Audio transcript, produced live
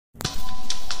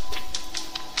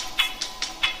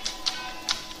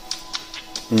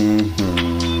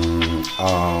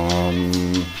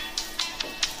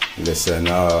Listen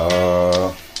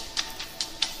up.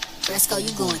 Let's go,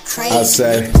 you going crazy. I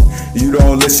said, you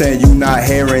don't listen, you not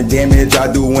hearing damage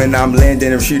I do when I'm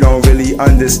landing. If she don't really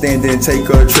understand, then take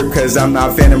a trip, cause I'm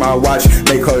not fanning my watch.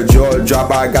 Make her jaw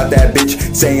drop, I got that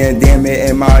bitch saying damn it,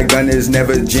 and my gun is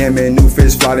never jamming. New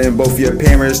fist plotting, both your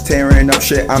parents tearing up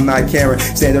shit, I'm not caring.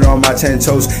 Standing on my 10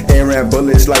 toes, airing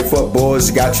bullets like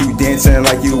footballs. Got you dancing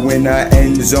like you in the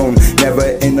end zone. Never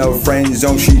in a friend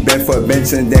zone. She been for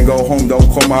Benson, then go home, don't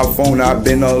call my phone. I've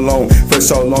been alone for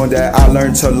so long that I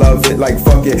learned to love it like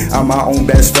fuck it. I'm my own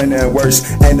best friend and worst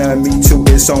enemy too.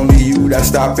 It's only you that's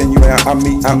stopping you, and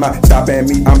I'm not stopping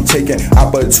me. I'm taking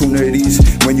opportunities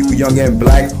when you young and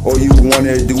black. All you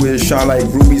wanna do is shine like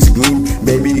rubies gleam.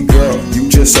 Baby girl, you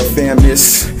just a fan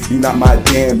miss. You not my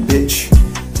damn bitch.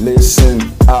 Listen,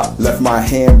 I left my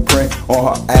handprint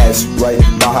on her ass, right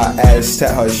by her ass.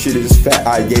 Tell her shit is fat,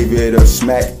 I gave it a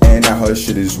smack, and now her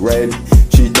shit is red.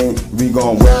 She think we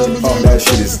gon' win, oh that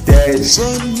shit is dead.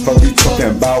 Fuck you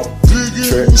talking about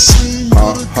tricks,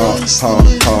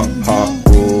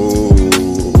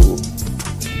 ooh.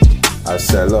 I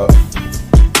said look,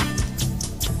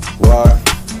 what?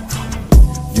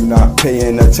 You not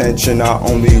paying attention, I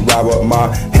only rob up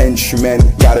my henchmen.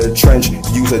 Got a trench,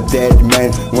 use a dead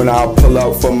man when I pull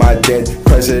out for my dead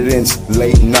presidents.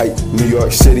 Late night, New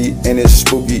York City, and it's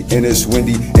spooky, and it's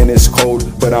windy, and it's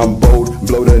cold, but I'm bold.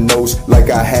 Blow the nose like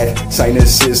I had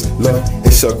sinuses. Look,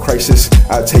 it's a crisis,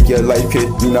 I take your life hit,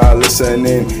 you not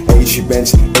listening.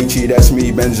 H-Benz, H-E, that's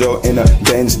me, Benzo in a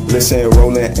Benz. Listen,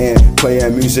 rolling and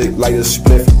playing music like a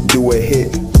spliff. Do a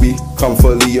hit, we come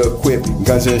fully equipped,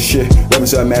 guns and shit,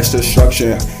 weapons of mass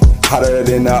destruction. Hotter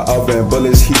than the oven,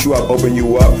 bullets heat you up, open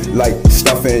you up like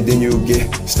stuffing. Then you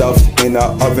get stuffed in the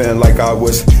oven like I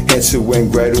was Hansel and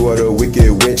Gretel or the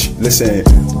Wicked Witch. Listen,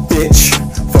 bitch,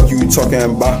 fuck you talking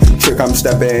about trick, I'm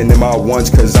stepping in my ones,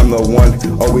 cause I'm the one,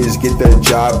 always get the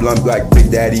job, blunt like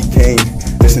Big Daddy Kane.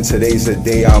 Listen, today's the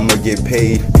day I'ma get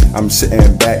paid. I'm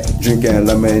sitting back, drinking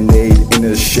lemonade in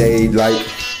the shade like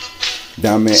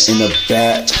diamond in the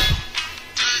back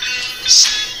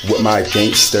with my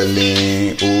gangster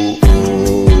lean, ooh,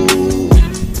 ooh.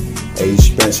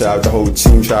 H-Benz, shout out the whole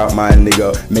team, shout out my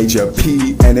nigga Major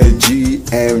P, Energy,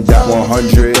 and that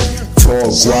 100.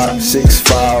 Tall guap,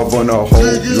 6'5" on a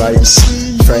whole like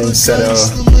trendsetter,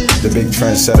 the big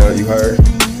trendsetter, you heard?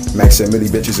 Max and Millie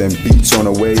bitches and beats on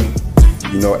the way.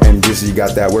 You know, M Dizzy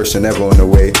got that worse than ever on the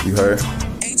way, you heard?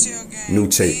 New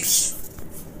tapes.